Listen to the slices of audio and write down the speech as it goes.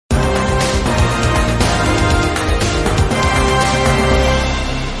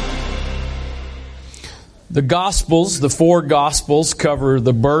The Gospels, the four Gospels, cover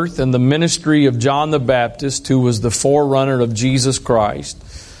the birth and the ministry of John the Baptist, who was the forerunner of Jesus Christ.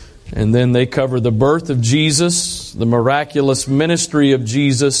 And then they cover the birth of Jesus, the miraculous ministry of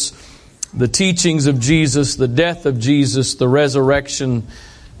Jesus, the teachings of Jesus, the death of Jesus, the resurrection,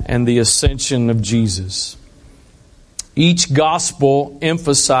 and the ascension of Jesus. Each Gospel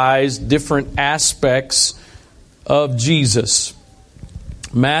emphasized different aspects of Jesus.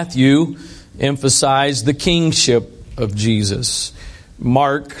 Matthew emphasized the kingship of Jesus.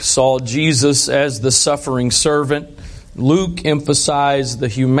 Mark saw Jesus as the suffering servant. Luke emphasized the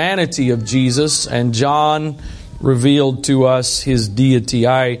humanity of Jesus, and John revealed to us His deity.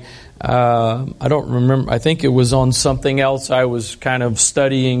 I don't remember. I think it was on something else. I was kind of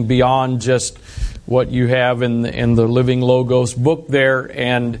studying beyond just what you have in the Living Logos book there,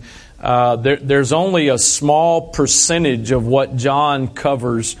 and there's only a small percentage of what John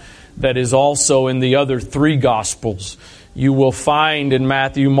covers that is also in the other three Gospels. You will find in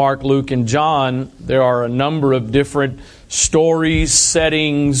Matthew, Mark, Luke, and John, there are a number of different stories,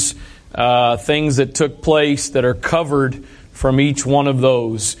 settings, things that took place that are covered from each one of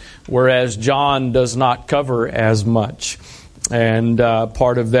those, whereas John does not cover as much. And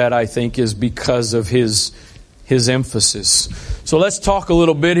part of that, I think, is because of his emphasis. So let's talk a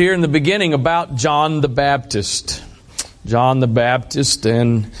little bit here in the beginning about John the Baptist. John the Baptist,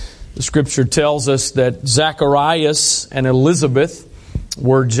 and the Scripture tells us that Zacharias and Elizabeth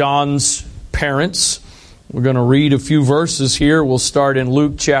were John's parents. We're going to read a few verses here. We'll start in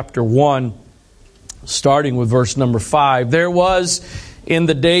Luke chapter 1, starting with verse number 5. There was in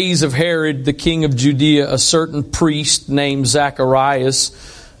the days of Herod, the king of Judea, a certain priest named Zacharias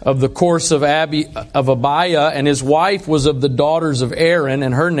of the course of Abiah, and his wife was of the daughters of Aaron,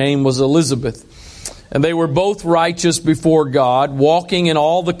 and her name was Elizabeth. And they were both righteous before God, walking in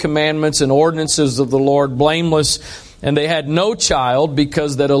all the commandments and ordinances of the Lord, blameless. And they had no child,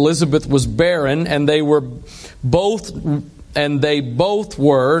 because that Elizabeth was barren, and they both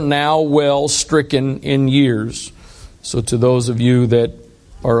were now well stricken in years. So to those of you that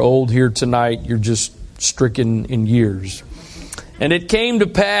are old here tonight, you're just stricken in years. And it came to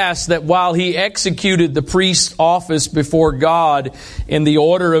pass that while he executed the priest's office before God in the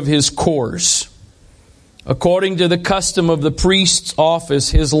order of his course, according to the custom of the priest's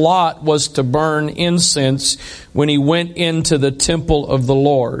office, his lot was to burn incense when he went into the temple of the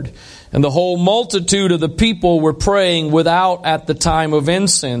Lord. And the whole multitude of the people were praying without at the time of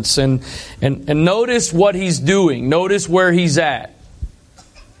incense. And notice what he's doing. Notice where he's at.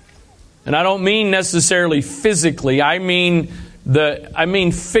 And I don't mean necessarily physically. I mean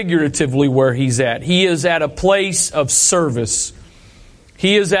figuratively where he's at. He is at a place of service.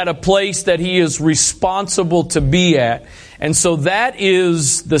 He is at a place that he is responsible to be at. And so that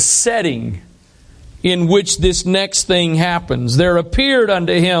is the setting in which this next thing happens. There appeared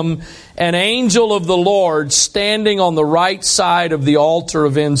unto him an angel of the Lord standing on the right side of the altar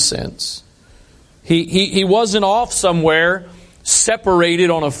of incense. He wasn't off somewhere separated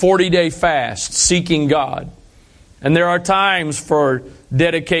on a 40-day fast seeking God. And there are times for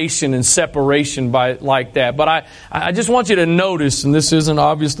dedication and separation like that. But I just want you to notice, and this isn't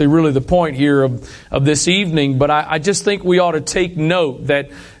obviously really the point here of this evening, but I just think we ought to take note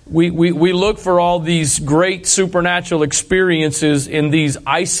that we look for all these great supernatural experiences in these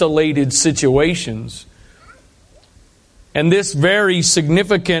isolated situations. And this very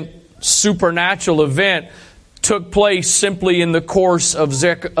significant supernatural event took place simply in the course of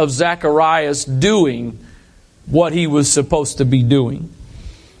Zacharias doing what he was supposed to be doing.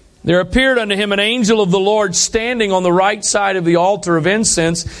 There appeared unto him an angel of the Lord standing on the right side of the altar of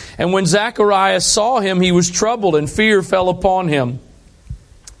incense. And when Zacharias saw him, he was troubled, and fear fell upon him.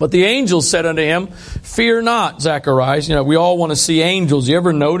 But the angel said unto him, Fear not, Zacharias. You know, we all want to see angels. You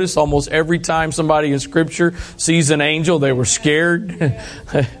ever notice almost every time somebody in Scripture sees an angel, they were scared?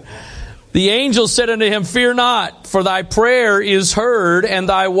 The angel said unto him, Fear not, for thy prayer is heard, and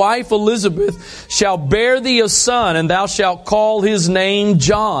thy wife Elizabeth shall bear thee a son, and thou shalt call his name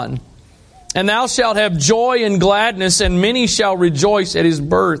John. And thou shalt have joy and gladness, and many shall rejoice at his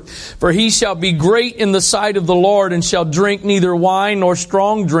birth. For he shall be great in the sight of the Lord, and shall drink neither wine nor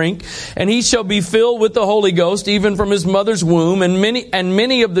strong drink. And he shall be filled with the Holy Ghost, even from his mother's womb. And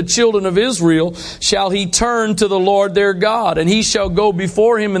many of the children of Israel shall he turn to the Lord their God. And he shall go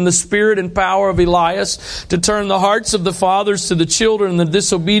before him in the spirit and power of Elias, to turn the hearts of the fathers to the children, and the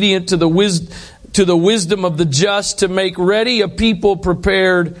disobedient to the wisdom of the just, to make ready a people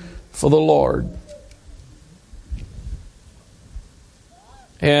prepared for the Lord.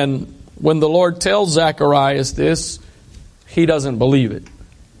 And when the Lord tells Zacharias this, he doesn't believe it.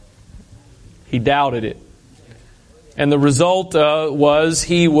 He doubted it. And the result was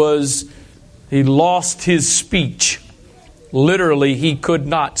he lost his speech. Literally, he could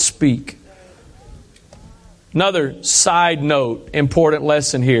not speak. Another side note, important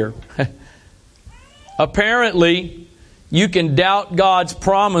lesson here. Apparently, you can doubt God's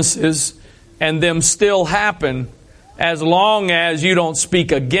promises and them still happen as long as you don't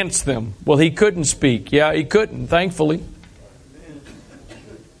speak against them. Well, he couldn't speak. Yeah, he couldn't, thankfully.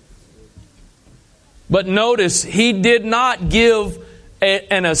 But notice, he did not give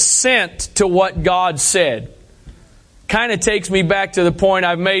an assent to what God said. Kind of takes me back to the point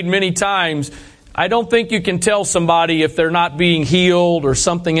I've made many times. I don't think you can tell somebody if they're not being healed or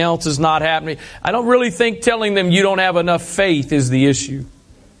something else is not happening. I don't really think telling them you don't have enough faith is the issue.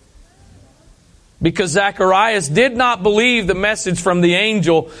 Because Zacharias did not believe the message from the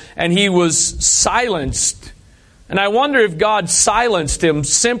angel and he was silenced. And I wonder if God silenced him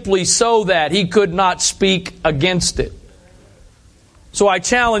simply so that he could not speak against it. So I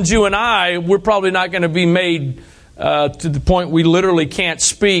challenge you and I, we're probably not going to be made to the point we literally can't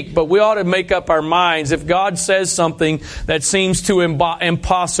speak, but we ought to make up our minds. If God says something that seems too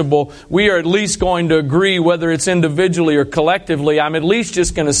impossible, we are at least going to agree, whether it's individually or collectively. I'm at least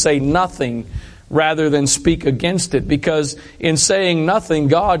just going to say nothing rather than speak against it, because in saying nothing,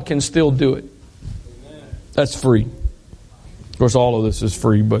 God can still do it. That's free. Of course, all of this is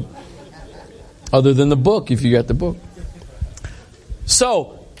free, but other than the book, if you got the book.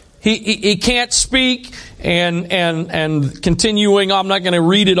 So, he can't speak, and continuing, I'm not going to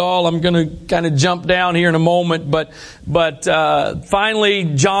read it all. I'm going to kind of jump down here in a moment, but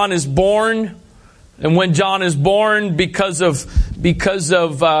finally John is born. And when John is born, because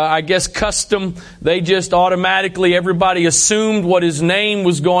of I guess custom, they just automatically, everybody assumed what his name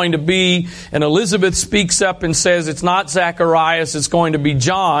was going to be. And Elizabeth speaks up and says, it's not Zacharias, it's going to be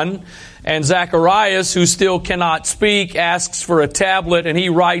John. And Zacharias, who still cannot speak, asks for a tablet, and he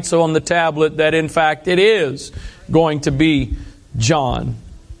writes on the tablet that in fact it is going to be John.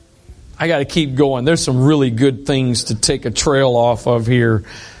 I got to keep going. There's some really good things to take a trail off of here.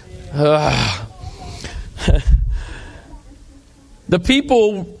 The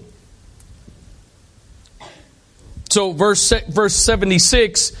people. So verse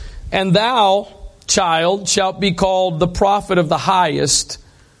 76, and thou, child, shalt be called the prophet of the highest,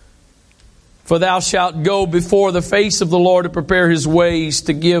 for thou shalt go before the face of the Lord to prepare his ways,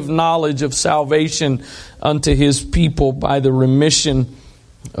 to give knowledge of salvation unto his people by the remission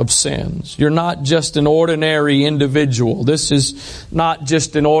of sins. You're not just an ordinary individual. This is not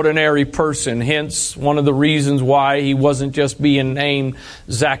just an ordinary person. Hence, one of the reasons why he wasn't just being named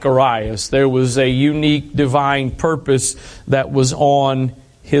Zacharias. There was a unique divine purpose that was on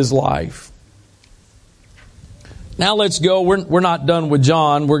his life. Now let's go. We're not done with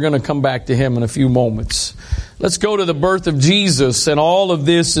John. We're going to come back to him in a few moments. Let's go to the birth of Jesus, and all of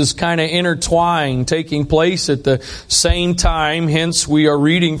this is kind of intertwined, taking place at the same time. Hence, we are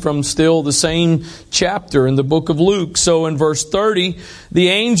reading from still the same chapter in the book of Luke. So in verse 30, the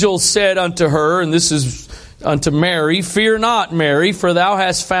angel said unto her, and this is unto Mary, fear not, Mary, for thou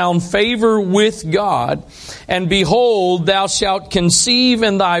hast found favor with God. And behold, thou shalt conceive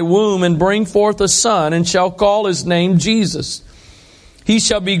in thy womb and bring forth a son, and shall call his name Jesus. He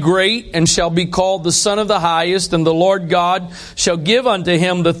shall be great, and shall be called the Son of the Highest, and the Lord God shall give unto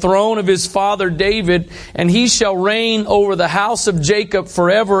him the throne of his father David, and he shall reign over the house of Jacob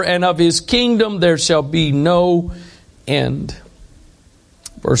forever, and of his kingdom there shall be no end.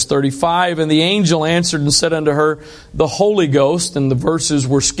 Verse 35, and the angel answered and said unto her, the Holy Ghost, and the verses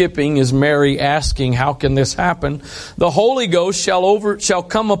we're skipping is Mary asking, how can this happen? The Holy Ghost shall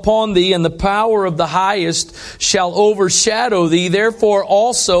come upon thee, and the power of the highest shall overshadow thee. Therefore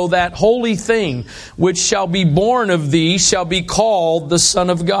also that holy thing which shall be born of thee shall be called the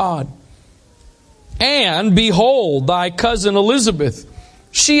Son of God. And behold, thy cousin Elizabeth,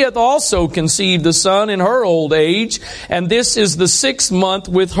 she hath also conceived a son in her old age, and this is the 6th month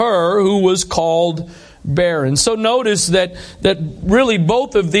with her who was called barren. So notice that really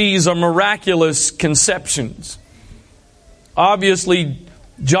both of these are miraculous conceptions. Obviously,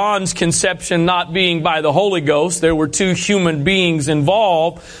 John's conception not being by the Holy Ghost, there were two human beings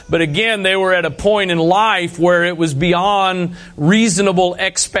involved, but again, they were at a point in life where it was beyond reasonable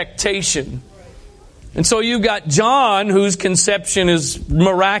expectation. And so you've got John, whose conception is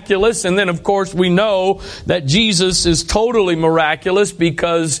miraculous. And then, of course, we know that Jesus is totally miraculous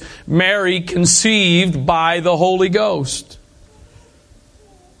because Mary conceived by the Holy Ghost.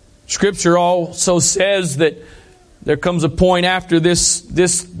 Scripture also says that there comes a point after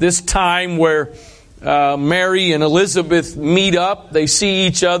this time where Mary and Elizabeth meet up. They see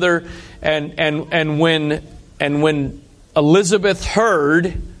each other. And when And when Elizabeth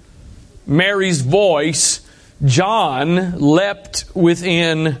heard Mary's voice, John leapt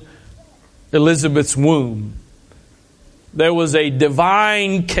within Elizabeth's womb. There was a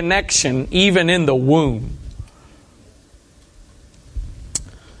divine connection even in the womb.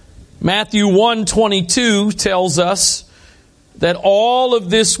 Matthew 1:22 tells us that all of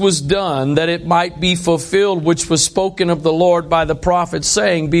this was done that it might be fulfilled which was spoken of the Lord by the prophet,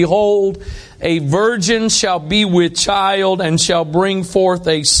 saying, Behold, a virgin shall be with child and shall bring forth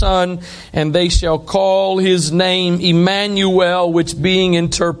a son, and they shall call his name Emmanuel, which being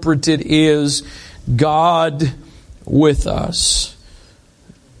interpreted is God with us.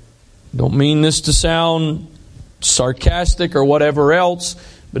 Don't mean this to sound sarcastic or whatever else,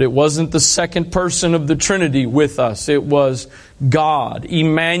 but it wasn't the second person of the Trinity with us. It was God,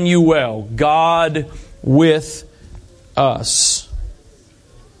 Emmanuel, God with us.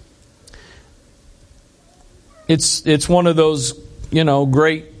 It's one of those,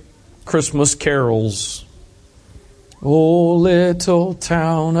 great Christmas carols. Oh, little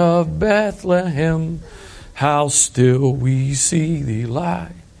town of Bethlehem, how still we see thee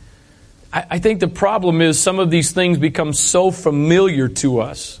lie. I think the problem is some of these things become so familiar to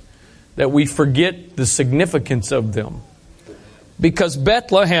us that we forget the significance of them. Because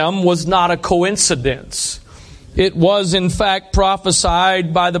Bethlehem was not a coincidence. It was in fact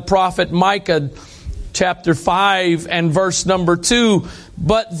prophesied by the prophet Micah, chapter 5 and verse number 2.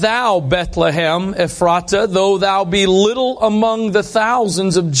 But thou, Bethlehem Ephratah, though thou be little among the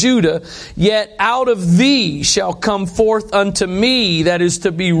thousands of Judah, yet out of thee shall come forth unto me that is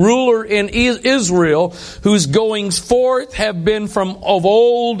to be ruler in Israel, whose goings forth have been from of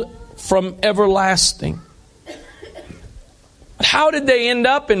old, from everlasting. How did they end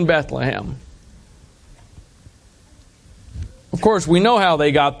up in Bethlehem? Of course, we know how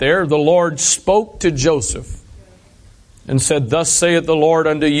they got there. The Lord spoke to Joseph and said, Thus saith the Lord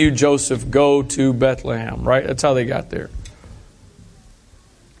unto you, Joseph, go to Bethlehem. Right? That's how they got there.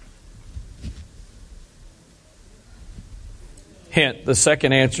 Hint, the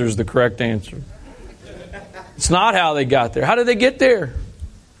second answer is the correct answer. It's not how they got there. How did they get there?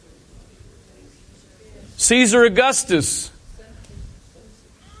 Caesar Augustus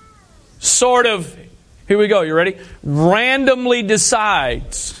sort of, here we go, you ready? Randomly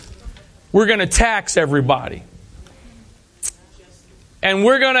decides we're going to tax everybody. And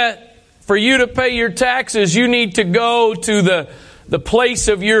we're going to, for you to pay your taxes, you need to go to the place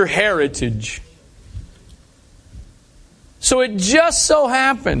of your heritage. So it just so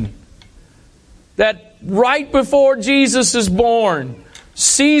happened that right before Jesus is born,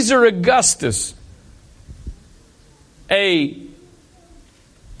 Caesar Augustus, a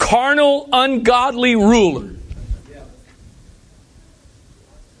carnal, ungodly ruler,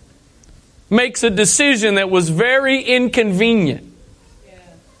 makes a decision that was very inconvenient.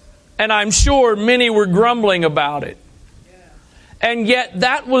 And I'm sure many were grumbling about it. And yet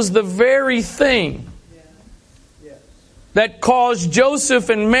that was the very thing that caused Joseph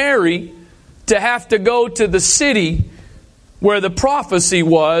and Mary to have to go to the city where the prophecy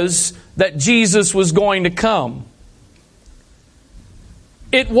was that Jesus was going to come.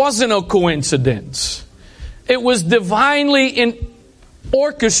 It wasn't a coincidence. It was divinely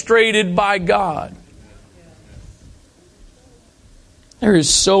orchestrated by God. There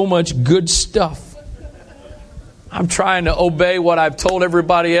is so much good stuff. I'm trying to obey what I've told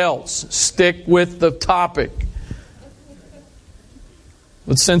everybody else. Stick with the topic.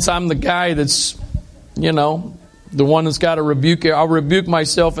 But since I'm the guy that's, the one that's got to rebuke it, I'll rebuke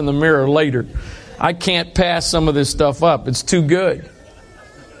myself in the mirror later. I can't pass some of this stuff up. It's too good.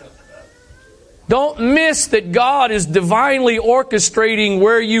 Don't miss that God is divinely orchestrating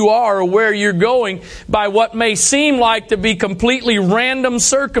where you are or where you're going by what may seem like to be completely random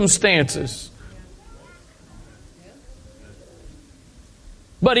circumstances.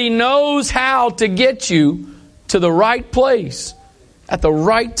 But He knows how to get you to the right place at the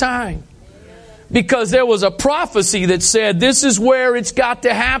right time. Because there was a prophecy that said this is where it's got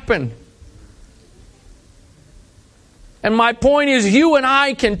to happen. And my point is, you and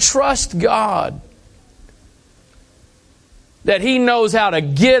I can trust God that He knows how to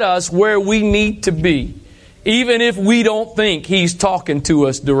get us where we need to be, even if we don't think He's talking to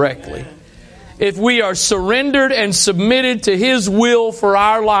us directly. If we are surrendered and submitted to His will for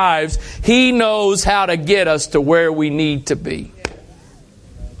our lives, He knows how to get us to where we need to be.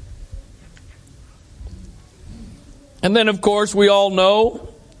 And then, of course, we all know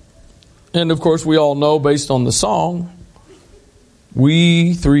based on the song,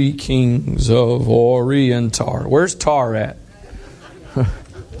 we three kings of Orient are. Where's Tar at?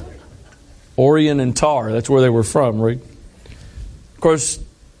 Orient and Tar. That's where they were from, right? Of course,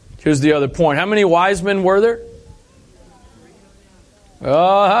 here's the other point. How many wise men were there?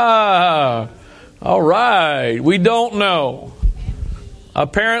 Ah, all right. We don't know.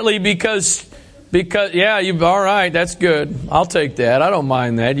 Apparently because yeah, all right, that's good. I'll take that. I don't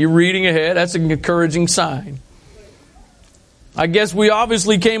mind that. You're reading ahead. That's an encouraging sign. I guess we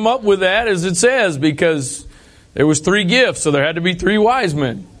obviously came up with that, as it says, because there was 3 gifts, so there had to be 3 wise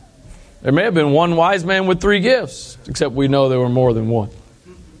men. There may have been 1 wise man with 3 gifts, except we know there were more than 1.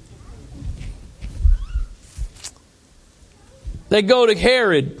 They go to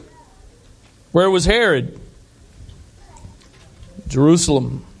Herod. Where was Herod?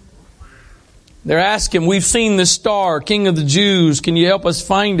 Jerusalem. They're asking, we've seen this star, King of the Jews. Can you help us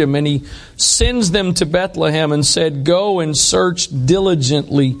find him? And he sends them to Bethlehem and said, go and search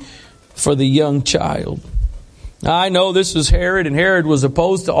diligently for the young child. Now, I know this is Herod, and Herod was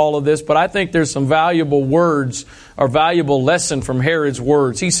opposed to all of this, but I think there's some valuable words or valuable lesson from Herod's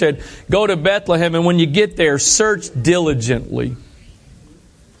words. He said, go to Bethlehem, and when you get there, search diligently.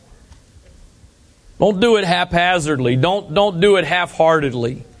 Don't do it haphazardly. Don't do it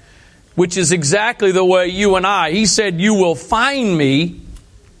half-heartedly. Which is exactly the way you and I. He said, you will find me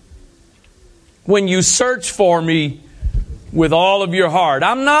when you search for me with all of your heart.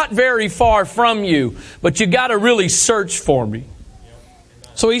 I'm not very far from you, but you got to really search for me.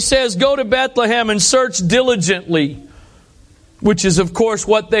 So he says, go to Bethlehem and search diligently, which is, of course,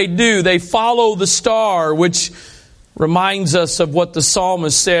 what they do. They follow the star, which reminds us of what the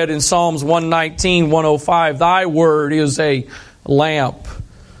psalmist said in Psalms 119, 105. Thy word is a lamp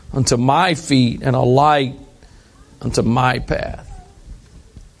unto my feet and a light unto my path.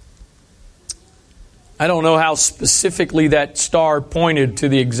 I don't know how specifically that star pointed to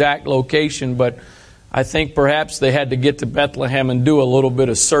the exact location, but I think perhaps they had to get to Bethlehem and do a little bit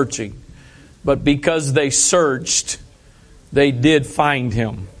of searching. But because they searched, they did find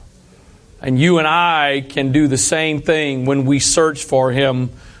him. And you and I can do the same thing when we search for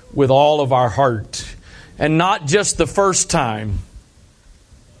him with all of our heart. And not just the first time.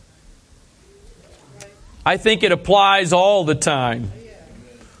 I think it applies all the time.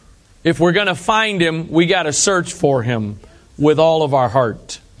 If we're going to find him, we got to search for him with all of our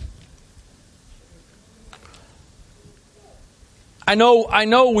heart. I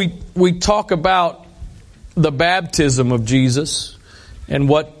know we talk about the baptism of Jesus and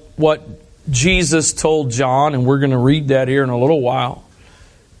what Jesus told John, and we're going to read that here in a little while,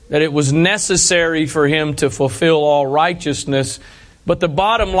 that it was necessary for him to fulfill all righteousness. But the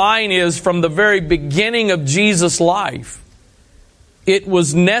bottom line is, from the very beginning of Jesus' life, it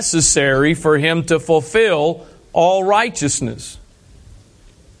was necessary for him to fulfill all righteousness.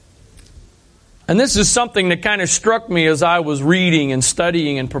 And this is something that kind of struck me as I was reading and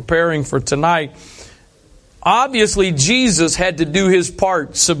studying and preparing for tonight. Obviously, Jesus had to do his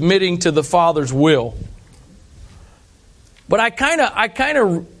part, submitting to the Father's will. But I got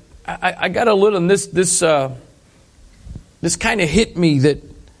a little, this kind of hit me that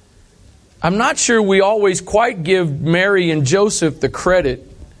I'm not sure we always quite give Mary and Joseph the credit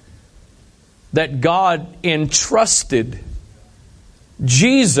that God entrusted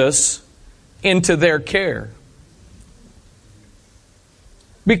Jesus into their care.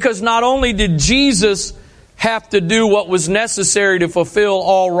 Because not only did Jesus have to do what was necessary to fulfill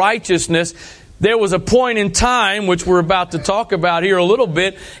all righteousness, there was a point in time, which we're about to talk about here a little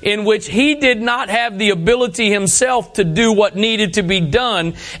bit, in which he did not have the ability himself to do what needed to be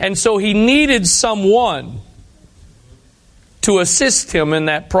done. And so he needed someone to assist him in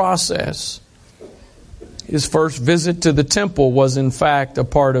that process. His first visit to the temple was in fact a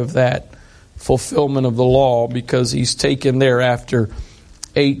part of that fulfillment of the law, because he's taken there after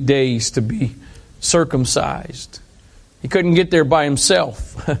 8 days to be circumcised. He couldn't get there by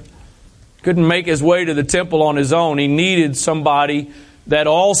himself. Couldn't make his way to the temple on his own. He needed somebody that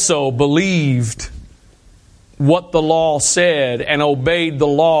also believed what the law said and obeyed the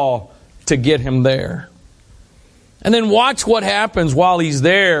law to get him there. And then watch what happens while he's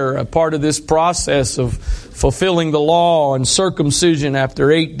there, a part of this process of fulfilling the law and circumcision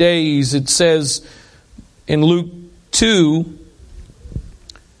after 8 days. It says in Luke 2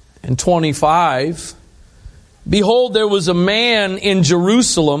 and 25, behold, there was a man in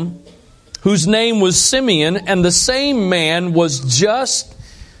Jerusalem whose name was Simeon, and the same man was just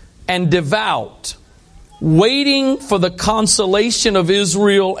and devout, waiting for the consolation of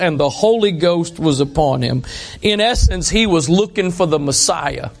Israel, and the Holy Ghost was upon him. In essence, he was looking for the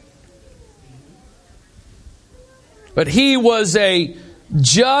Messiah. But he was a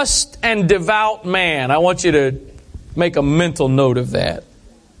just and devout man. I want you to make a mental note of that.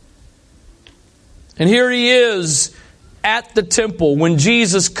 And here he is at the temple when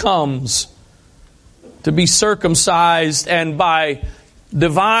Jesus comes to be circumcised, and by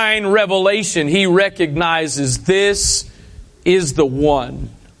divine revelation, he recognizes this is the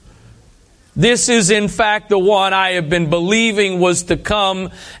one. This is in fact the one I have been believing was to come,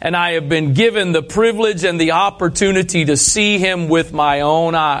 and I have been given the privilege and the opportunity to see him with my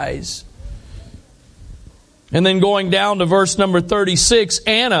own eyes. And then going down to verse number 36,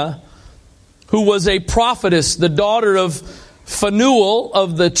 Anna, who was a prophetess, the daughter of Phanuel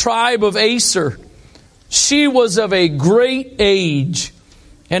of the tribe of Aser, she was of a great age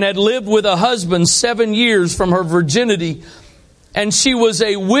and had lived with a husband 7 years from her virginity. And she was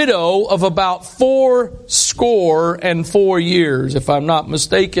a widow of about 84 years. If I'm not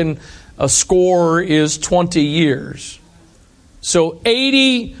mistaken, a score is 20 years. So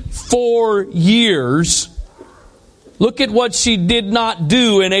 84 years. Look at what she did not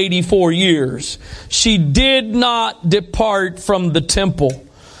do in 84 years. She did not depart from the temple,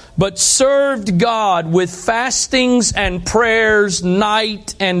 but served God with fastings and prayers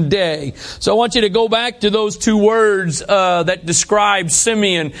night and day. So I want you to go back to those two words that describe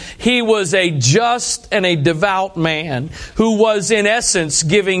Simeon. He was a just and a devout man who was in essence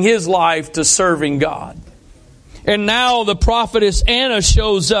giving his life to serving God. And now the prophetess Anna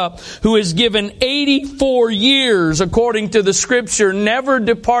shows up, who is given 84 years, according to the Scripture, never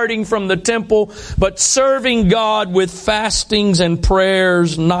departing from the temple, but serving God with fastings and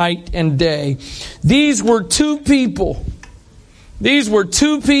prayers night and day. These were two people.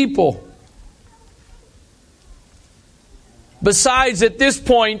 Besides, at this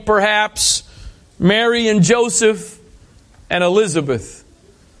point, perhaps, Mary and Joseph and Elizabeth,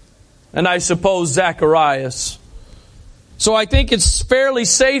 and I suppose Zacharias. So I think it's fairly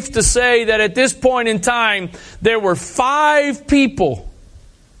safe to say that at this point in time, there were 5 people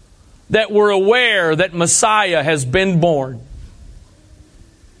that were aware that Messiah has been born.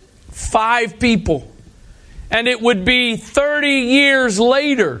 5 people. And it would be 30 years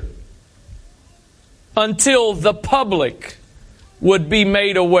later until the public would be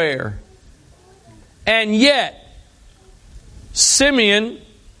made aware. And yet, Simeon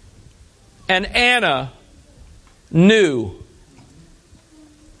and Anna knew.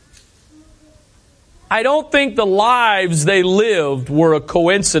 I don't think the lives they lived were a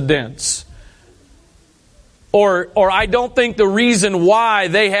coincidence. Or I don't think the reason why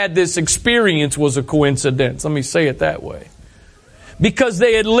they had this experience was a coincidence. Let me say it that way. Because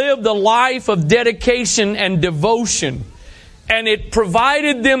they had lived a life of dedication and devotion. And it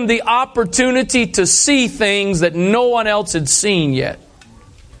provided them the opportunity to see things that no one else had seen yet.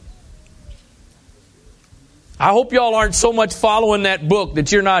 I hope y'all aren't so much following that book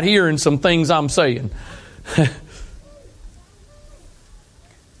that you're not hearing some things I'm saying.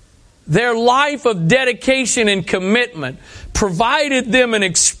 Their life of dedication and commitment provided them an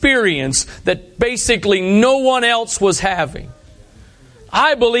experience that basically no one else was having.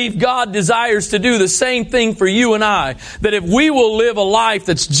 I believe God desires to do the same thing for you and I. That if we will live a life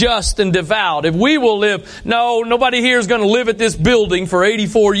that's just and devout, if we will live... No, nobody here is going to live at this building for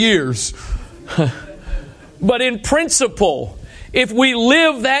 84 years. But in principle, if we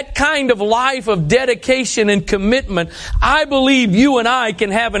live that kind of life of dedication and commitment, I believe you and I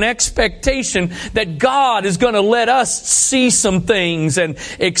can have an expectation that God is going to let us see some things and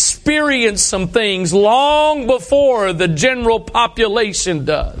experience some things long before the general population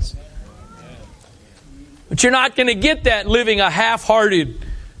does. But you're not going to get that living a half-hearted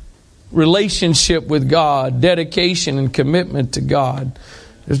relationship with God, dedication and commitment to God.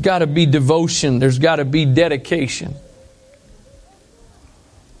 There's got to be devotion. There's got to be dedication.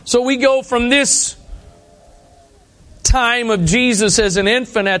 So we go from this time of Jesus as an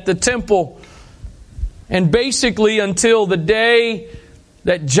infant at the temple, and basically until the day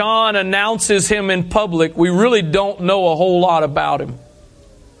that John announces him in public, we really don't know a whole lot about him.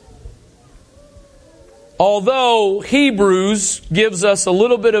 Although Hebrews gives us a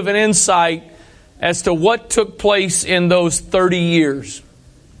little bit of an insight as to what took place in those 30 years.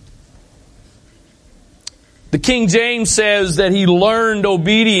 The King James says that he learned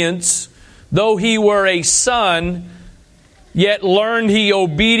obedience, though he were a son, yet learned he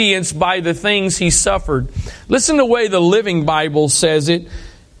obedience by the things he suffered. Listen to the way the Living Bible says it.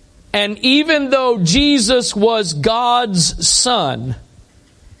 And even though Jesus was God's son,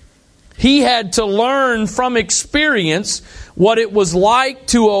 he had to learn from experience what it was like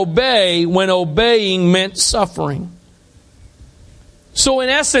to obey when obeying meant suffering. So in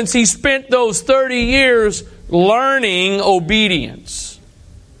essence, he spent those 30 years learning obedience.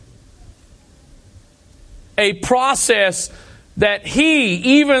 A process that He,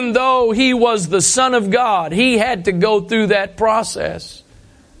 even though He was the Son of God, He had to go through that process.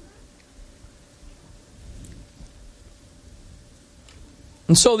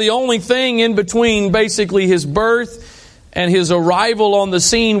 And so the only thing in between basically His birth and His arrival on the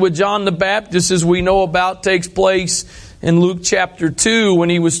scene with John the Baptist, as we know about, takes place in Luke chapter 2 when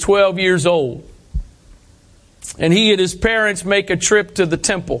He was 12 years old. And He and His parents make a trip to the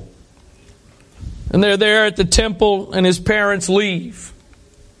temple. And they're there at the temple and His parents leave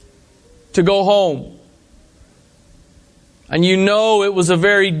to go home. And you know it was a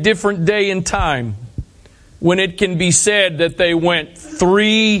very different day and time when it can be said that they went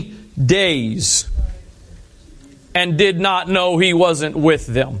 3 days and did not know He wasn't with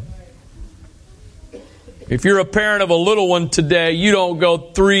them. If you're a parent of a little one today, you don't go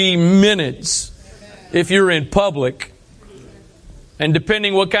 3 minutes if you're in public. And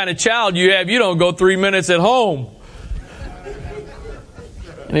depending what kind of child you have, you don't go 3 minutes at home.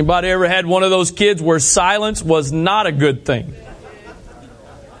 Anybody ever had one of those kids where silence was not a good thing?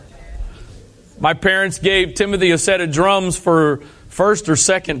 My parents gave Timothy a set of drums for first or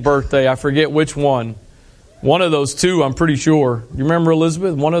second birthday. I forget which one. One of those two, I'm pretty sure. You remember,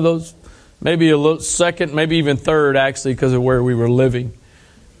 Elizabeth? One of those? Maybe a little second, maybe even third, actually, because of where we were living.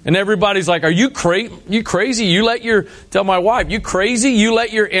 And everybody's like, are you crazy? You let tell my wife, you crazy? You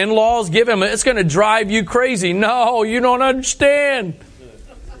let your in-laws give him, it's going to drive you crazy. No, you don't understand.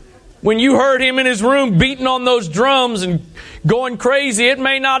 When you heard him in his room beating on those drums and going crazy, it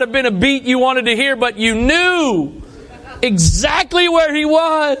may not have been a beat you wanted to hear, but you knew exactly where he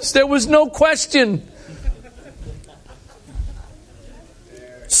was. There was no question.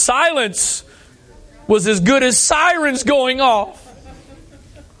 Silence was as good as sirens going off.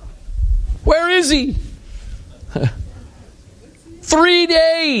 Where is he? 3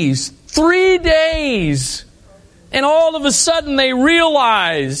 days. 3 days. And all of a sudden they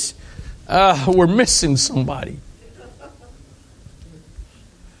realize we're missing somebody.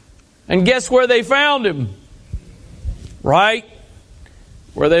 And guess where they found him? Right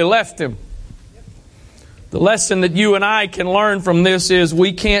where they left him. The lesson that you and I can learn from this is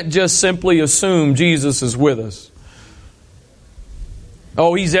we can't just simply assume Jesus is with us.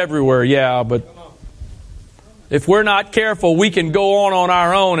 Oh, He's everywhere, yeah, but if we're not careful, we can go on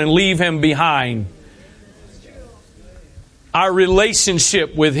our own and leave Him behind. Our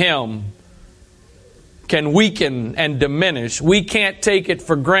relationship with Him can weaken and diminish. We can't take it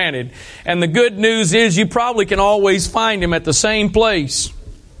for granted. And the good news is you probably can always find Him at the same place.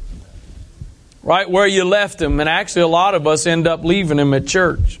 Right where you left Him. And actually a lot of us end up leaving Him at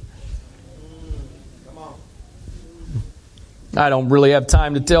church. I don't really have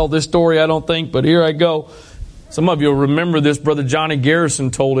time to tell this story, I don't think, but here I go. Some of you will remember this. Brother Johnny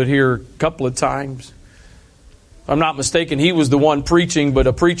Garrison told it here a couple of times. If I'm not mistaken, he was the one preaching, but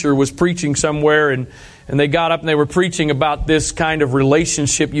a preacher was preaching somewhere, and they got up and they were preaching about this kind of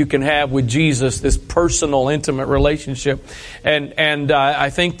relationship you can have with Jesus, this personal, intimate relationship. And I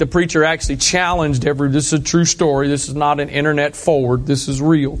think the preacher actually challenged this is a true story, this is not an internet forward, this is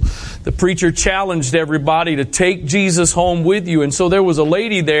real. The preacher challenged everybody to take Jesus home with you. And so there was a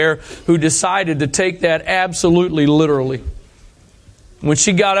lady there who decided to take that absolutely literally. When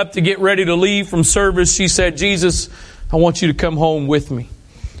she got up to get ready to leave from service, she said, Jesus, I want you to come home with me.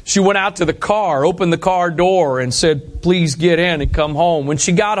 She went out to the car, opened the car door, and said, please get in and come home. When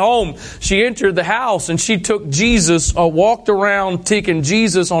she got home, she entered the house and she took Jesus, walked around taking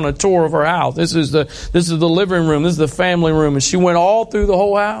Jesus on a tour of her house. This is the living room, this is the family room. And she went all through the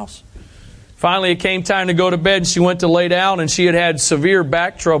whole house. Finally, it came time to go to bed. She went to lay down, and she had had severe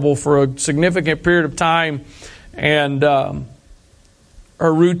back trouble for a significant period of time. And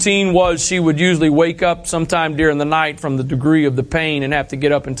her routine was she would usually wake up sometime during the night from the degree of the pain and have to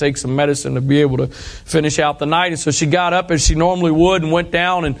get up and take some medicine to be able to finish out the night. And so she got up as she normally would and went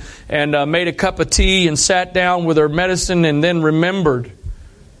down and made a cup of tea and sat down with her medicine, and then remembered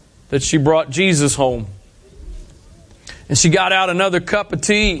that she brought Jesus home. And she got out another cup of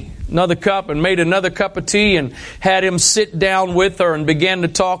tea, another cup, and made another cup of tea and had him sit down with her and began to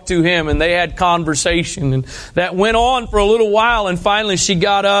talk to him, and they had conversation. And that went on for a little while, and finally she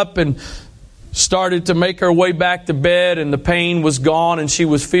got up and started to make her way back to bed, and the pain was gone and she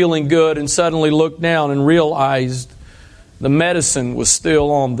was feeling good, and suddenly looked down and realized the medicine was still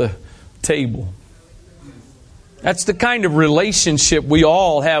on the table. That's the kind of relationship we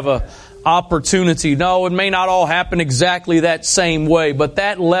all have a opportunity. No, it may not all happen exactly that same way, but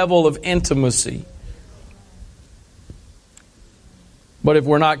that level of intimacy. But if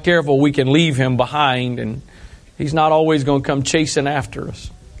we're not careful, we can leave Him behind, and He's not always going to come chasing after us.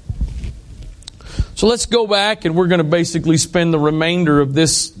 So let's go back, and we're going to basically spend the remainder of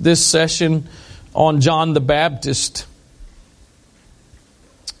this session on John the Baptist.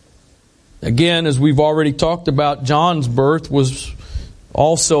 Again, as we've already talked about, John's birth was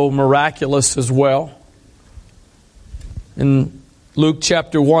also miraculous as well. In Luke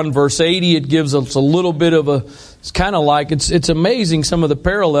chapter 1, verse 80, it gives us a little bit of a, it's kind of like, it's amazing some of the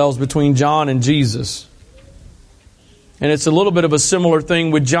parallels between John and Jesus. And it's a little bit of a similar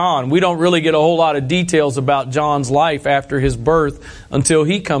thing with John. We don't really get a whole lot of details about John's life after his birth until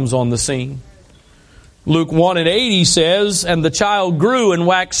he comes on the scene. Luke 1 and 80 says, "And the child grew and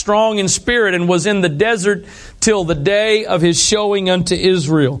waxed strong in spirit and was in the desert till the day of his showing unto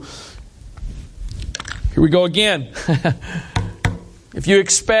Israel." Here we go again. If you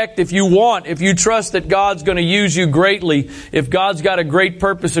expect, if you want, if you trust that God's going to use you greatly, if God's got a great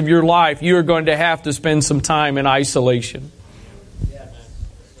purpose of your life, you are going to have to spend some time in isolation.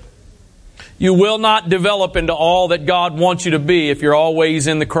 You will not develop into all that God wants you to be if you're always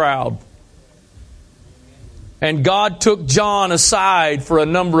in the crowd. And God took John aside for a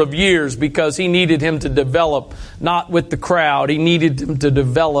number of years because He needed him to develop, not with the crowd. He needed him to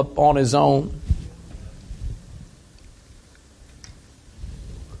develop on his own.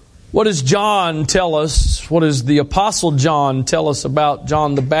 What does John tell us? What does the Apostle John tell us about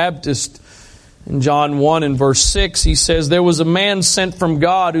John the Baptist? In John 1 and verse 6, he says, "There was a man sent from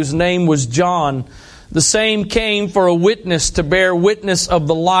God whose name was John. The same came for a witness, to bear witness of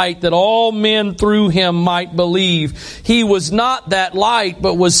the light, that all men through him might believe. He was not that light,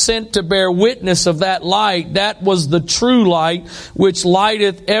 but was sent to bear witness of that light. That was the true light, which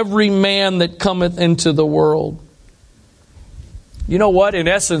lighteth every man that cometh into the world." You know what? In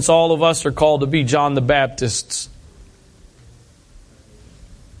essence, all of us are called to be John the Baptists.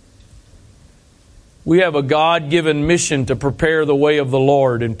 We have a God-given mission to prepare the way of the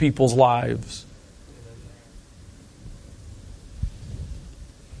Lord in people's lives.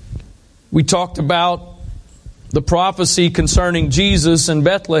 We talked about the prophecy concerning Jesus in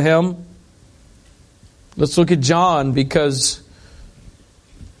Bethlehem. Let's look at John, because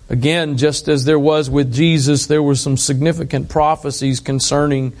again, just as there was with Jesus, there were some significant prophecies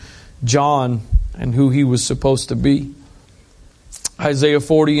concerning John and who he was supposed to be. Isaiah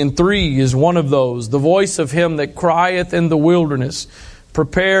 40 and 3 is one of those. "The voice of him that crieth in the wilderness,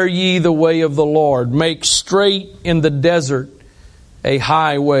 prepare ye the way of the Lord. Make straight in the desert a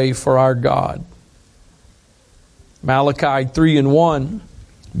highway for our God." Malachi 3 and 1,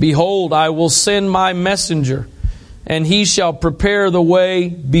 "Behold, I will send my messenger, and he shall prepare the way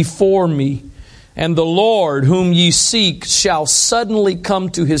before me. And the Lord whom ye seek shall suddenly come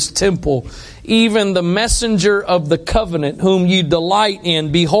to his temple, even the messenger of the covenant whom ye delight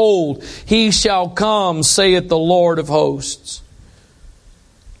in. Behold, he shall come, saith the Lord of hosts."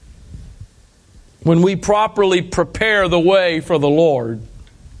 When we properly prepare the way for the Lord,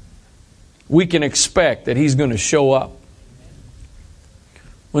 we can expect that He's going to show up.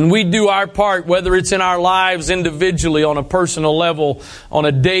 When we do our part, whether it's in our lives individually, on a personal level, on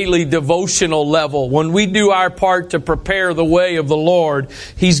a daily devotional level, when we do our part to prepare the way of the Lord,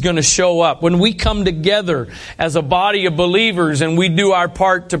 He's going to show up. When we come together as a body of believers and we do our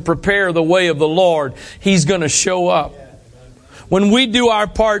part to prepare the way of the Lord, He's going to show up. When we do our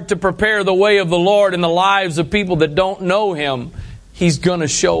part to prepare the way of the Lord in the lives of people that don't know Him, He's going to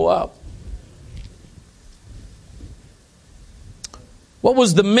show up. What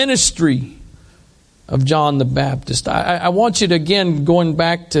was the ministry of John the Baptist? I want you to, again, going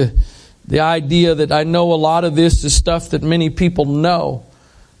back to the idea that I know a lot of this is stuff that many people know.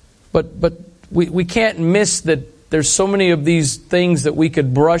 But we can't miss that there's so many of these things that we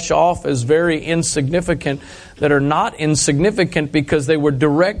could brush off as very insignificant that are not insignificant because they were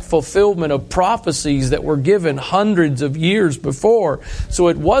direct fulfillment of prophecies that were given hundreds of years before. So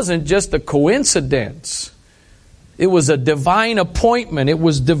it wasn't just a coincidence. It was a divine appointment. It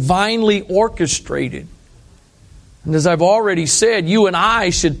was divinely orchestrated. And as I've already said, you and I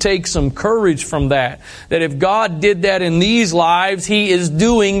should take some courage from that. That if God did that in these lives, He is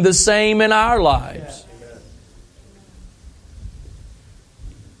doing the same in our lives.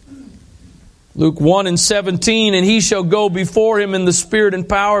 Luke 1 and 17, "And he shall go before him in the spirit and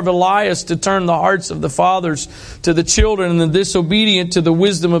power of Elias, to turn the hearts of the fathers to the children, and the disobedient to the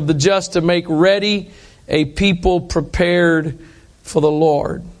wisdom of the just, to make ready a people prepared for the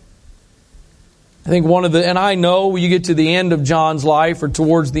Lord." I think and I know when you get to the end of John's life, or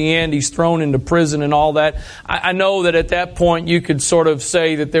towards the end, he's thrown into prison and all that. I know that at that point you could sort of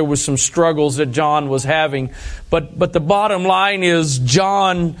say that there was some struggles that John was having. But the bottom line is,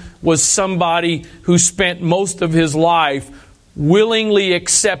 John was somebody who spent most of his life willingly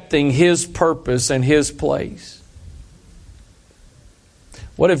accepting His purpose and His place.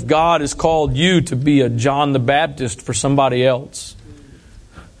 What if God has called you to be a John the Baptist for somebody else?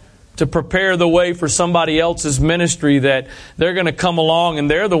 To prepare the way for somebody else's ministry, that they're going to come along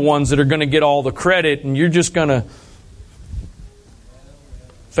and they're the ones that are going to get all the credit and you're just going to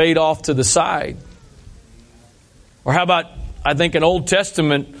fade off to the side. Or how about, I think an Old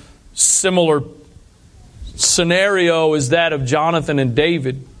Testament similar scenario is that of Jonathan and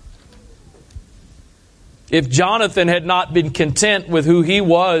David. If Jonathan had not been content with who he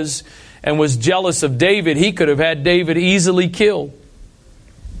was and was jealous of David, he could have had David easily killed.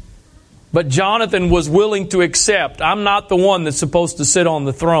 But Jonathan was willing to accept, I'm not the one that's supposed to sit on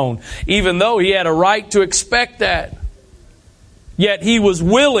the throne, even though he had a right to expect that. Yet he was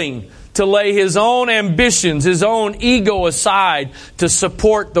willing to lay his own ambitions, his own ego aside to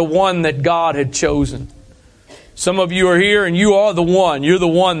support the one that God had chosen. Some of you are here and you are the one. You're the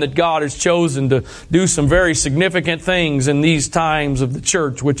one that God has chosen to do some very significant things in these times of the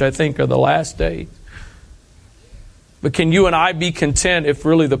church, which I think are the last days. But can you and I be content if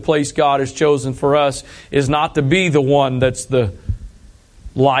really the place God has chosen for us is not to be the one that's the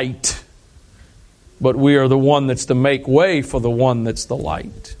light, but we are the one that's to make way for the one that's the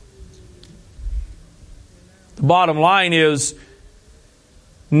light? The bottom line is,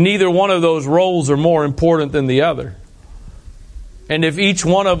 neither one of those roles are more important than the other. And if each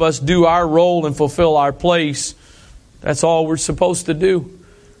one of us do our role and fulfill our place, that's all we're supposed to do.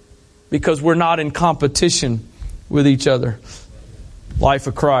 Because we're not in competition with each other. Life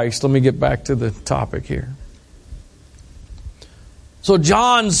of Christ. Let me get back to the topic here. So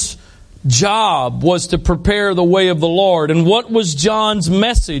John's job was to prepare the way of the Lord. And what was John's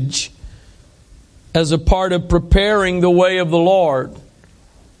message as a part of preparing the way of the Lord?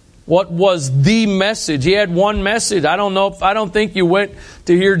 What was the message? He had one message. I don't think you went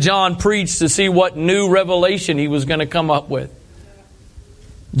to hear John preach to see what new revelation he was going to come up with.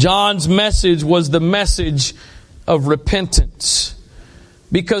 John's message was the message of repentance.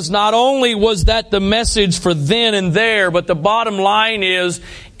 Because not only was that the message for then and there, but the bottom line is,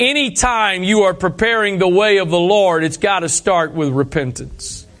 anytime you are preparing the way of the Lord, it's got to start with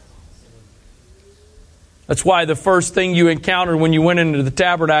repentance. That's why the first thing you encountered when you went into the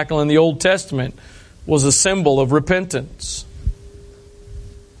tabernacle in the Old Testament was a symbol of repentance.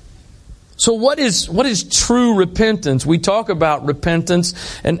 So what is true repentance? We talk about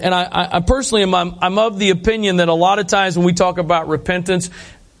repentance, and I personally I'm of the opinion that a lot of times when we talk about repentance,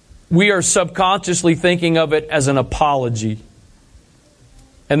 we are subconsciously thinking of it as an apology.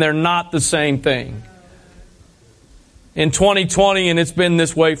 And they're not the same thing. In 2020, and it's been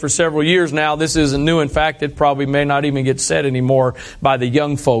this way for several years now, this isn't new. In fact, it probably may not even get said anymore by the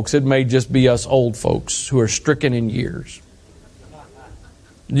young folks. It may just be us old folks who are stricken in years.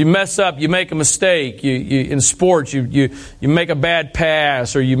 You mess up, you make a mistake. You in sports, you make a bad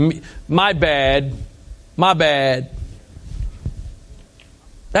pass, or my bad.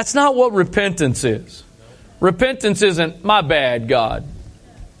 That's not what repentance is. Repentance isn't my bad, God.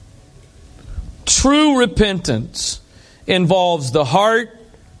 True repentance involves the heart,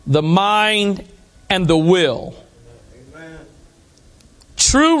 the mind, and the will. Amen.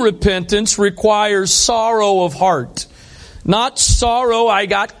 True repentance requires sorrow of heart. Not sorrow, I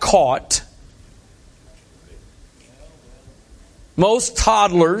got caught. Most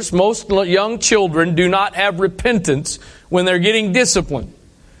toddlers, most young children do not have repentance when they're getting disciplined.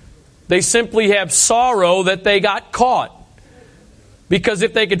 They simply have sorrow that they got caught. Because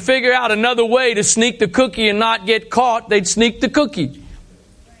if they could figure out another way to sneak the cookie and not get caught, they'd sneak the cookie.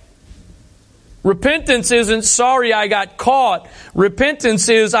 Repentance isn't sorry I got caught. Repentance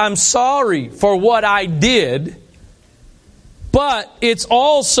is I'm sorry for what I did. But it's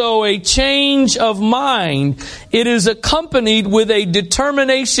also a change of mind. It is accompanied with a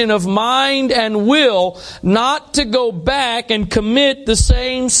determination of mind and will not to go back and commit the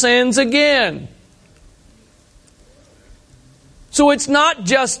same sins again. So it's not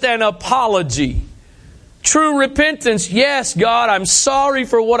just an apology. True repentance, yes, God, I'm sorry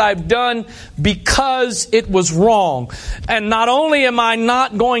for what I've done because it was wrong. And not only am I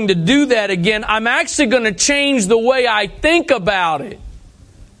not going to do that again, I'm actually going to change the way I think about it.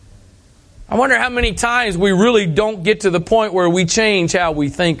 I wonder how many times we really don't get to the point where we change how we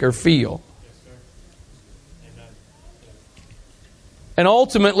think or feel. And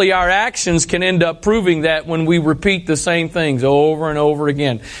ultimately, our actions can end up proving that when we repeat the same things over and over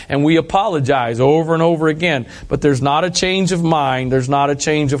again. And we apologize over and over again. But there's not a change of mind. There's not a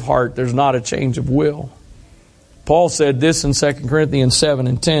change of heart. There's not a change of will. Paul said this in 2 Corinthians 7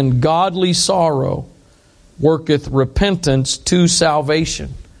 and 10. Godly sorrow worketh repentance to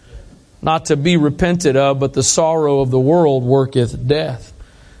salvation. Not to be repented of, but the sorrow of the world worketh death.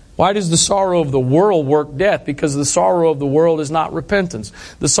 Why does the sorrow of the world work death? Because the sorrow of the world is not repentance.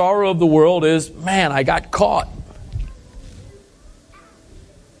 The sorrow of the world is, man, I got caught.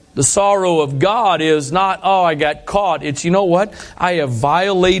 The sorrow of God is not, oh, I got caught. It's, you know what? I have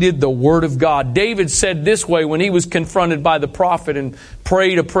violated the Word of God. David said this way when he was confronted by the prophet and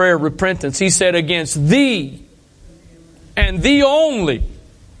prayed a prayer of repentance. He said, against Thee and Thee only.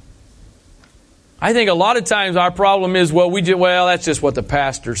 I think a lot of times our problem is, well, that's just what the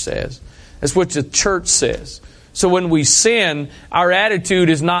pastor says. That's what the church says. So when we sin, our attitude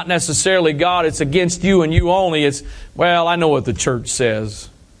is not necessarily, God, it's against You and You only. It's, well, I know what the church says.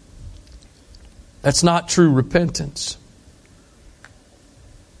 That's not true repentance.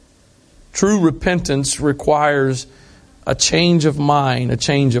 True repentance requires a change of mind, a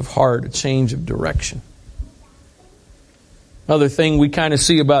change of heart, a change of direction. Another thing we kind of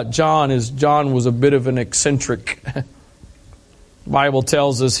see about John is John was a bit of an eccentric. The Bible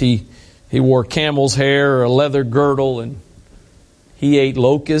tells us he wore camel's hair or a leather girdle, and he ate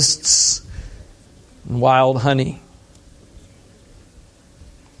locusts and wild honey.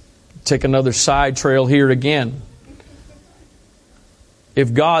 Take another side trail here again.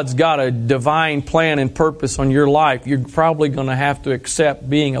 If God's got a divine plan and purpose on your life, you're probably going to have to accept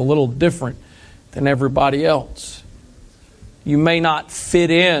being a little different than everybody else. You may not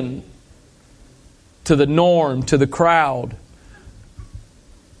fit in to the norm, to the crowd.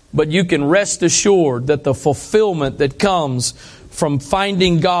 But you can rest assured that the fulfillment that comes from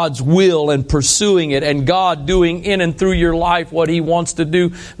finding God's will and pursuing it, and God doing in and through your life what He wants to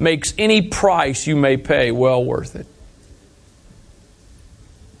do, makes any price you may pay well worth it.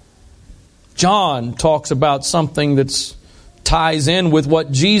 John talks about something that ties in with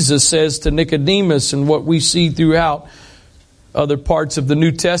what Jesus says to Nicodemus and what we see throughout other parts of the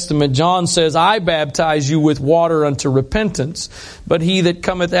New Testament. John says, I baptize you with water unto repentance, but he that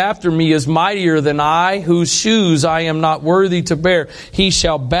cometh after me is mightier than I, whose shoes I am not worthy to bear. He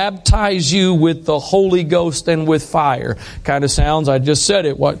shall baptize you with the Holy Ghost and with fire. Kind of sounds, I just said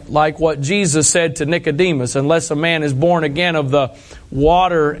it, like what Jesus said to Nicodemus. Unless a man is born again of the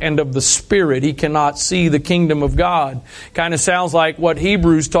water and of the Spirit, he cannot see the kingdom of God. Kind of sounds like what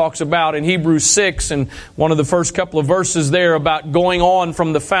Hebrews talks about in Hebrews 6 and one of the first couple of verses there about going on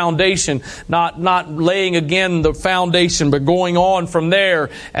from the foundation, not laying again the foundation, but going on from there.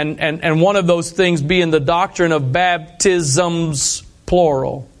 And one of those things being the doctrine of baptisms,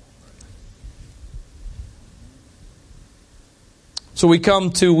 plural. So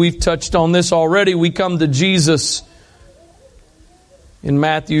we've touched on this already, we come to Jesus. In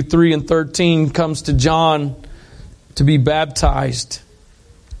Matthew 3 and 13 comes to John to be baptized.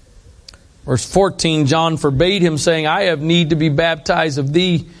 Verse 14, John forbade him, saying, I have need to be baptized of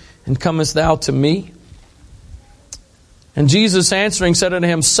thee, and comest thou to me? And Jesus answering said unto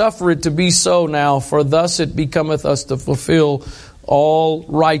him, Suffer it to be so now, for thus it becometh us to fulfill all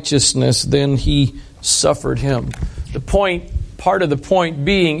righteousness. Then he suffered him. Part of the point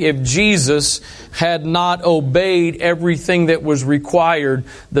being, if Jesus had not obeyed everything that was required,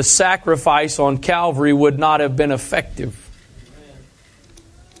 the sacrifice on Calvary would not have been effective.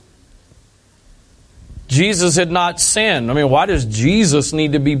 Jesus had not sinned. I mean, why does Jesus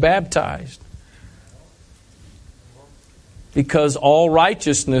need to be baptized? Because all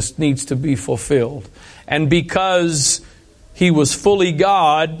righteousness needs to be fulfilled. And because He was fully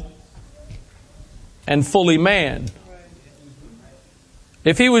God and fully man.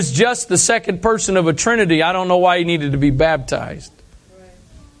 If He was just the second person of a Trinity, I don't know why He needed to be baptized.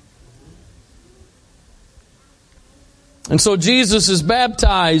 And so Jesus is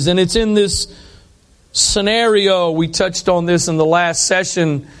baptized, and it's in this scenario, we touched on this in the last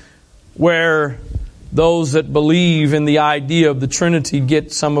session, where those that believe in the idea of the Trinity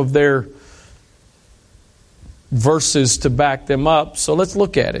get some of their verses to back them up. So let's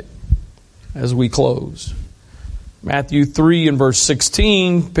look at it as we close. Matthew 3 and verse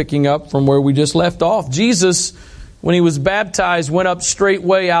 16, picking up from where we just left off. Jesus, when He was baptized, went up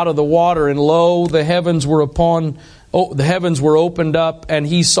straightway out of the water, and lo, the heavens were opened up, and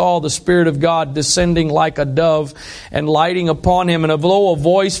He saw the Spirit of God descending like a dove and lighting upon Him. And lo, a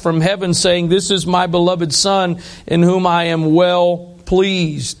voice from heaven saying, This is my beloved Son, in whom I am well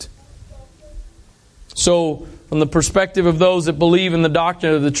pleased. So, from the perspective of those that believe in the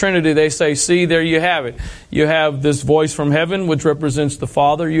doctrine of the Trinity, they say, see, there you have it. You have this voice from heaven, which represents the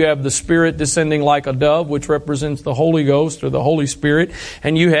Father. You have the Spirit descending like a dove, which represents the Holy Ghost or the Holy Spirit.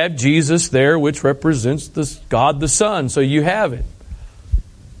 And you have Jesus there, which represents God the Son. So you have it.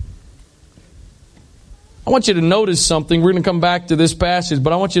 I want you to notice something. We're going to come back to this passage,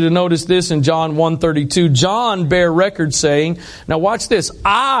 but I want you to notice this in John 1:32. John bare record saying, now watch this,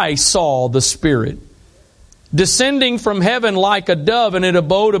 I saw the Spirit descending from heaven like a dove, and it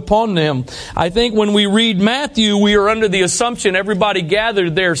abode upon him. I think when we read Matthew, we are under the assumption everybody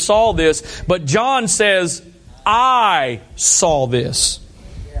gathered there saw this, but John says, I saw this.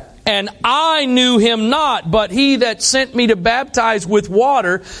 And I knew him not, but he that sent me to baptize with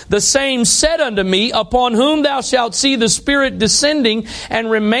water, the same said unto me, upon whom thou shalt see the Spirit descending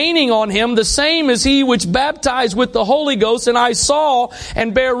and remaining on him, the same is he which baptized with the Holy Ghost. And I saw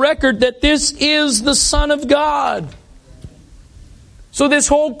and bear record that this is the Son of God. So this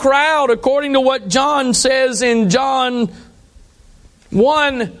whole crowd, according to what John says in John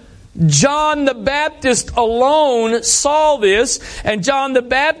 1, John the Baptist alone saw this, and John the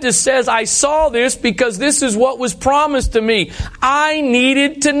Baptist says, I saw this because this is what was promised to me. I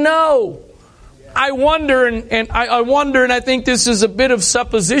needed to know. I wonder, and I think this is a bit of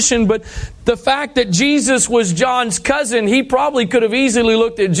supposition, but the fact that Jesus was John's cousin, he probably could have easily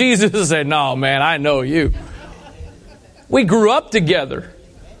looked at Jesus and said, no, man, I know you. We grew up together.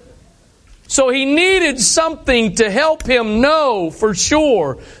 So he needed something to help him know for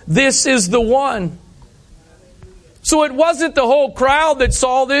sure this is the one. So it wasn't the whole crowd that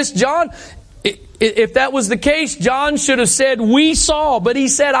saw this. John, if that was the case, John should have said, we saw, but he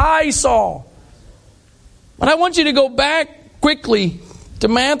said, I saw. But I want you to go back quickly to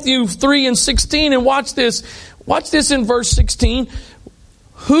Matthew 3:16 and watch this. Watch this in verse 16.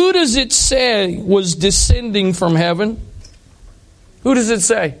 Who does it say was descending from heaven? Who does it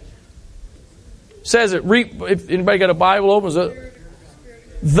say? Says it. If anybody got a Bible open,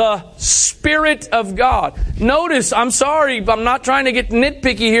 the Spirit of God. Notice, I'm sorry, I'm not trying to get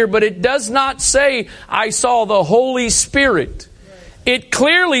nitpicky here, but it does not say, I saw the Holy Spirit. It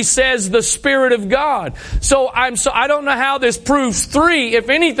clearly says the Spirit of God. So I don't know how this proves 3. If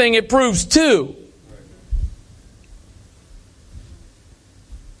anything, it proves 2.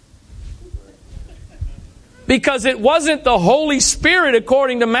 Because it wasn't the Holy Spirit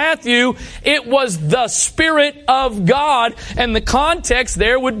according to Matthew, it was the Spirit of God. And the context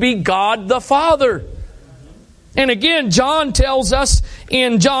there would be God the Father. And again, John tells us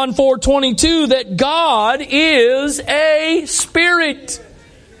in John 4:22 that God is a Spirit.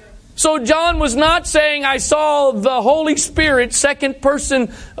 So John was not saying, I saw the Holy Spirit, second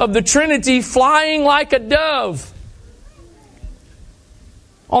person of the Trinity, flying like a dove.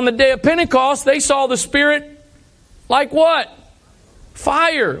 On the day of Pentecost, they saw the Spirit like what?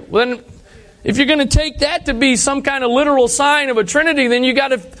 Fire. Then, if you're going to take that to be some kind of literal sign of a Trinity, then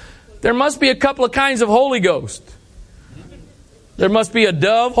there must be a couple of kinds of Holy Ghost. There must be a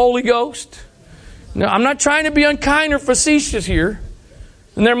dove Holy Ghost. Now, I'm not trying to be unkind or facetious here.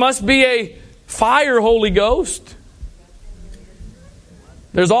 And there must be a fire Holy Ghost.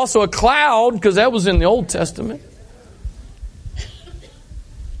 There's also a cloud, because that was in the Old Testament.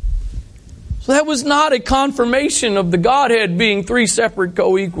 So that was not a confirmation of the Godhead being 3 separate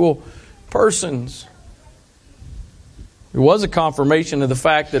co-equal persons. It was a confirmation of the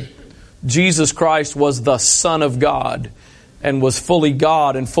fact that Jesus Christ was the Son of God and was fully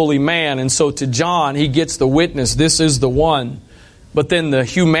God and fully man. And so to John, he gets the witness, this is the one. But then the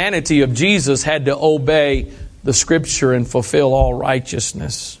humanity of Jesus had to obey the Scripture and fulfill all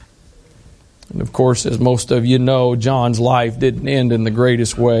righteousness. And of course, as most of you know, John's life didn't end in the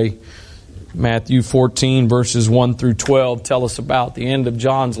greatest way. Matthew 14 verses 1 through 12 tell us about the end of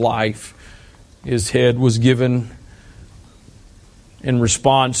John's life. His head was given in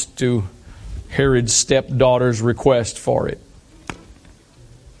response to Herod's stepdaughter's request for it.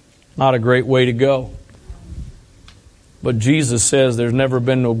 Not a great way to go. But Jesus says there's never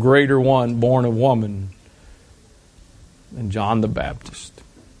been no greater one born of woman than John the Baptist.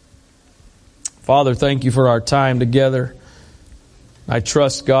 Father, thank you for our time together. I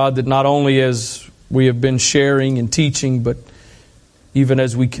trust, God, that not only as we have been sharing and teaching, but even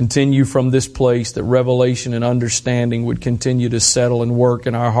as we continue from this place, that revelation and understanding would continue to settle and work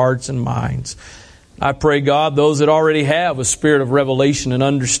in our hearts and minds. I pray, God, those that already have a spirit of revelation and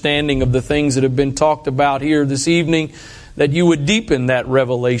understanding of the things that have been talked about here this evening, that you would deepen that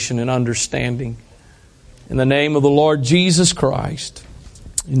revelation and understanding. In the name of the Lord Jesus Christ.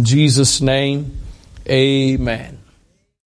 In Jesus' name, amen.